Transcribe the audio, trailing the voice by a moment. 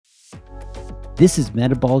This is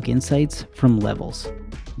Metabolic Insights from Levels,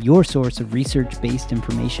 your source of research-based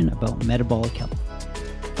information about metabolic health.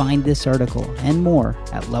 Find this article and more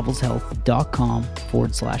at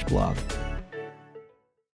levelshealth.com/blog.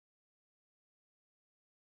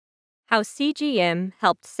 How CGM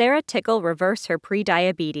helped Sarah Tickle reverse her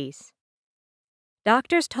prediabetes.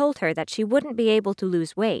 Doctors told her that she wouldn't be able to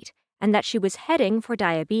lose weight and that she was heading for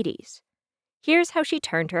diabetes. Here's how she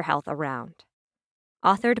turned her health around.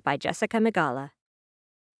 Authored by Jessica Migala.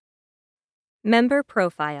 Member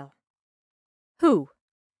Profile. Who?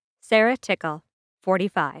 Sarah Tickle,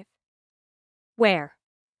 45. Where?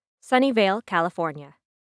 Sunnyvale, California.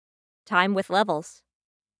 Time with Levels,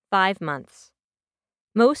 5 months.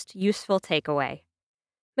 Most useful takeaway.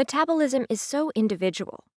 Metabolism is so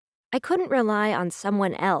individual. I couldn't rely on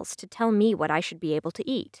someone else to tell me what I should be able to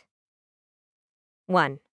eat.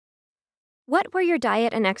 1. What were your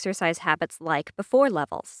diet and exercise habits like before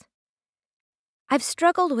Levels? I've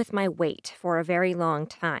struggled with my weight for a very long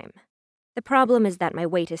time. The problem is that my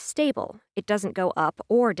weight is stable. It doesn't go up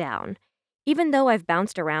or down. Even though I've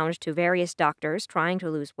bounced around to various doctors trying to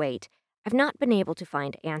lose weight, I've not been able to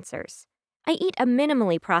find answers. I eat a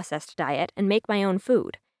minimally processed diet and make my own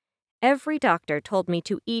food. Every doctor told me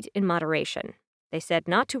to eat in moderation. They said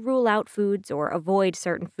not to rule out foods or avoid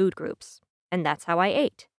certain food groups, and that's how I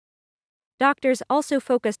ate. Doctors also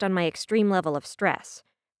focused on my extreme level of stress.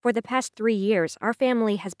 For the past 3 years, our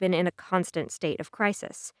family has been in a constant state of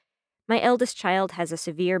crisis. My eldest child has a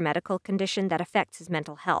severe medical condition that affects his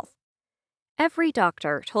mental health. Every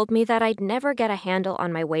doctor told me that I'd never get a handle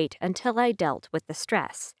on my weight until I dealt with the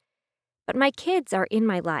stress. But my kids are in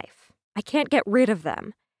my life. I can't get rid of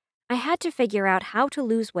them. I had to figure out how to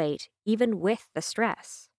lose weight even with the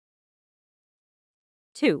stress.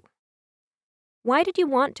 2. Why did you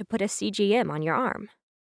want to put a CGM on your arm?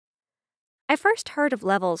 I first heard of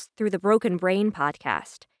Levels through the Broken Brain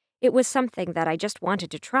podcast. It was something that I just wanted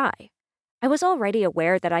to try. I was already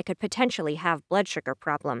aware that I could potentially have blood sugar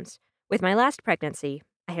problems. With my last pregnancy,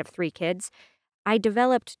 I have 3 kids, I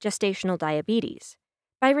developed gestational diabetes.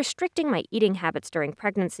 By restricting my eating habits during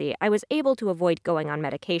pregnancy, I was able to avoid going on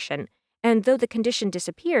medication, and though the condition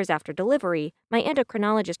disappears after delivery, my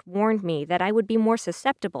endocrinologist warned me that I would be more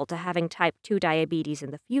susceptible to having type 2 diabetes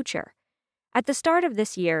in the future. At the start of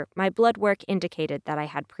this year, my blood work indicated that I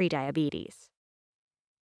had prediabetes.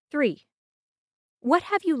 3. What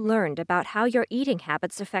have you learned about how your eating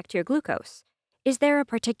habits affect your glucose? Is there a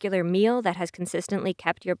particular meal that has consistently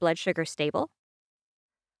kept your blood sugar stable?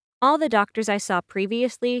 All the doctors I saw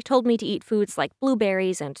previously told me to eat foods like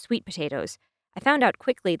blueberries and sweet potatoes. I found out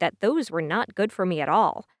quickly that those were not good for me at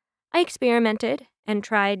all. I experimented and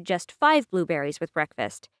tried just 5 blueberries with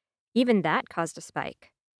breakfast. Even that caused a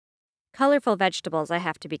spike. Colorful vegetables I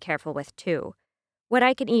have to be careful with too. What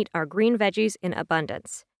I can eat are green veggies in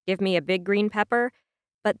abundance. Give me a big green pepper,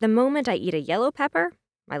 but the moment I eat a yellow pepper,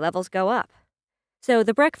 my levels go up. So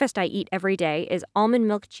the breakfast I eat every day is almond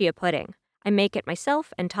milk chia pudding. I make it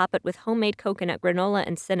myself and top it with homemade coconut granola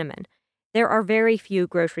and cinnamon. There are very few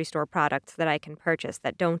grocery store products that I can purchase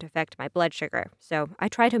that don't affect my blood sugar, so I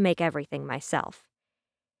try to make everything myself.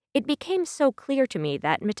 It became so clear to me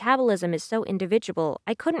that metabolism is so individual,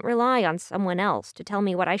 I couldn't rely on someone else to tell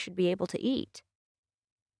me what I should be able to eat.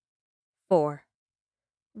 4.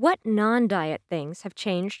 What non-diet things have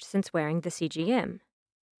changed since wearing the CGM?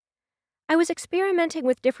 I was experimenting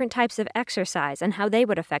with different types of exercise and how they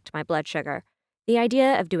would affect my blood sugar. The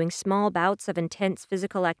idea of doing small bouts of intense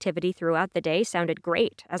physical activity throughout the day sounded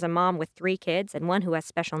great as a mom with 3 kids and one who has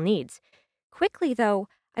special needs. Quickly, though,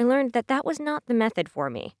 I learned that that was not the method for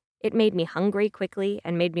me. It made me hungry quickly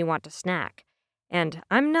and made me want to snack. And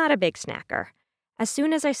I'm not a big snacker. As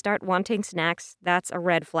soon as I start wanting snacks, that's a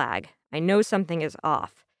red flag. I know something is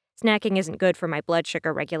off. Snacking isn't good for my blood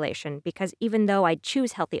sugar regulation because even though I'd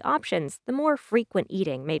choose healthy options, the more frequent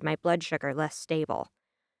eating made my blood sugar less stable.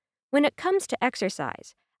 When it comes to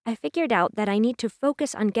exercise, I figured out that I need to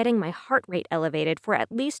focus on getting my heart rate elevated for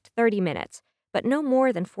at least 30 minutes, but no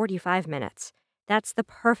more than 45 minutes. That's the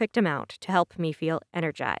perfect amount to help me feel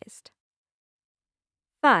energized.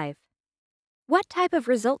 5. What type of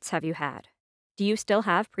results have you had? Do you still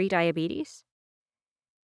have prediabetes?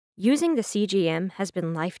 Using the CGM has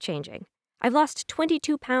been life-changing. I've lost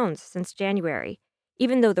 22 pounds since January.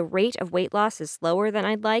 Even though the rate of weight loss is slower than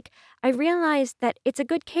I'd like, I realized that it's a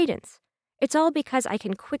good cadence. It's all because I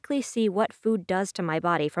can quickly see what food does to my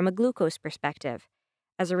body from a glucose perspective.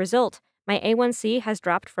 As a result, my A1C has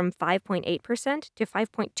dropped from 5.8% to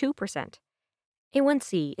 5.2%.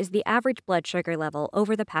 A1C is the average blood sugar level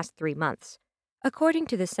over the past 3 months. According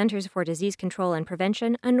to the Centers for Disease Control and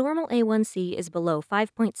Prevention, a normal A1C is below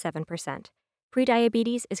 5.7%.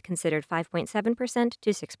 Prediabetes is considered 5.7% to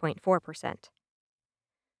 6.4%.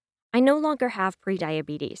 I no longer have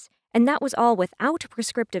prediabetes, and that was all without a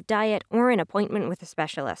prescriptive diet or an appointment with a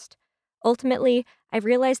specialist. Ultimately, I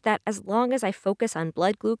realized that as long as I focus on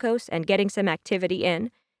blood glucose and getting some activity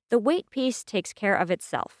in, the weight piece takes care of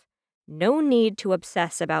itself. No need to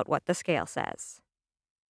obsess about what the scale says.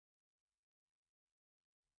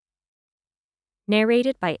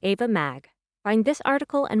 Narrated by Ava Mag. Find this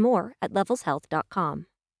article and more at levelshealth.com.